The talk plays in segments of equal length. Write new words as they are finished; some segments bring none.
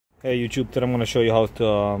Hey YouTube, today I'm going to show you how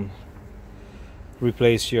to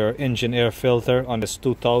replace your engine air filter on this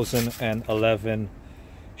 2011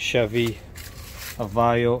 Chevy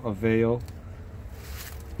Aveo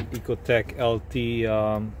LT,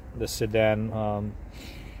 the sedan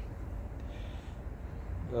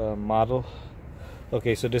model.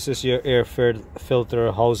 Okay, so this is your air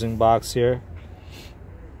filter housing box here,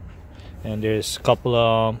 and there's a couple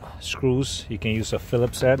of screws. You can use a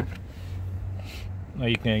Phillips head, or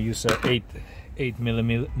you can use a 8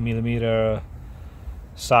 millimeter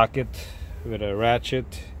socket with a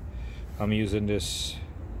ratchet. I'm using this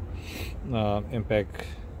impact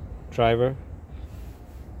driver.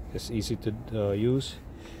 It's easy to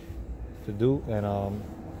do, and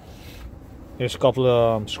there's a couple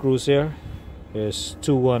of screws here. There's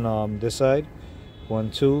two on this side,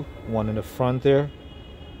 one in the front there,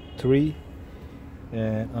 3,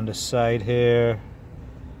 and on the side here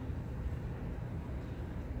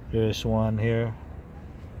there's one here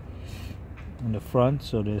in the front.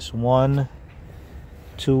 So there's 1,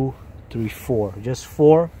 2, 3, 4, just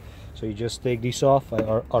 4. So you just take these off. I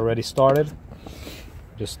already started.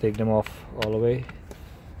 Just take them off all the way,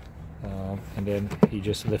 and then you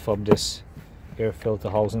just lift up this air filter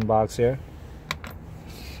housing box here.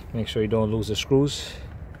 Make sure you don't lose the screws.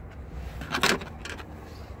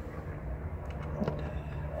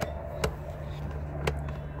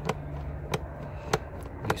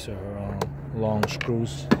 These are long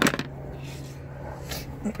screws.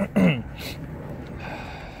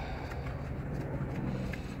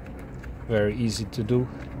 Very easy to do.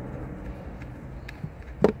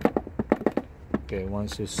 Okay,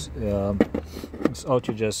 once it's out,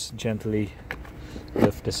 you just gently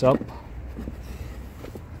lift this up.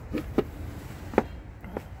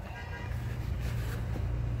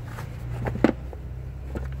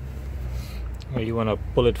 You want to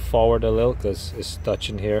pull it forward a little because it's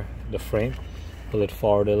touching here the frame. Pull it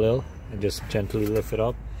forward a little and just gently lift it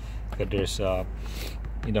up. Because there's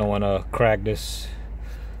you don't want to crack this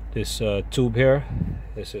tube here.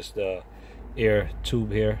 This is the air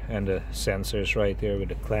tube here, and the sensors right there with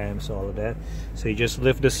the clamps, all of that. So you just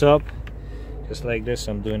lift this up just like this.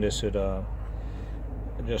 I'm doing this with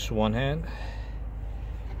just one hand,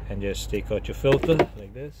 and just take out your filter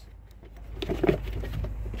like this.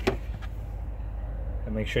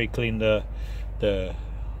 And make sure you clean the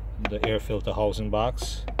air filter housing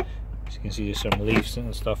box. As you can see, there's some leaves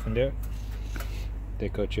and stuff in there.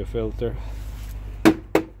 Take out your filter.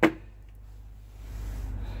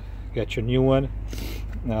 Get your new one,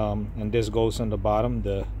 and this goes on the bottom.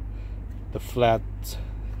 The flat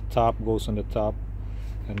top goes on the top,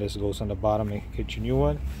 and this goes on the bottom. And get your new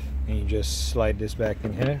one, and you just slide this back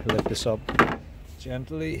in here. Lift this up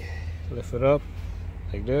gently. Lift it up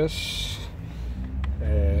like this.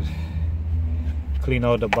 And clean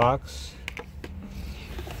out the box,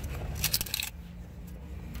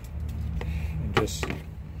 and just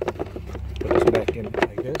put this back in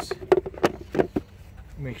like this.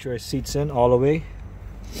 Make sure it seats in all the way,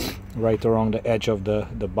 right around the edge of the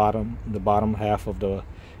bottom half of the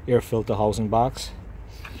air filter housing box.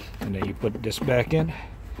 And then you put this back in.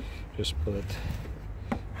 Just pull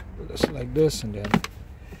this like this, and then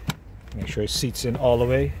make sure it seats in all the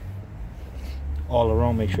way. All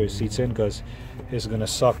around, make sure it seats in, because it's gonna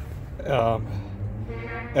suck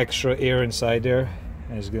extra air inside there,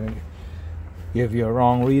 and it's gonna give you a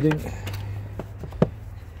wrong reading.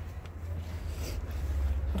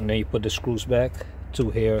 And then you put the screws back, 2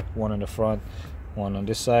 here, 1 on the front, 1 on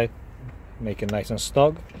this side. Make it nice and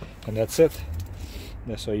snug, and that's it.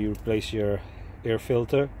 That's how you replace your air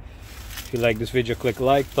filter. If you like this video, click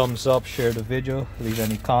like, thumbs up, share the video, leave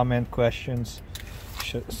any comment, questions,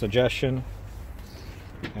 suggestion,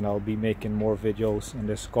 and I'll be making more videos on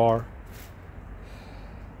this car.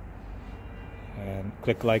 And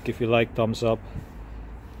click like if you like, thumbs up.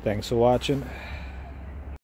 Thanks for watching.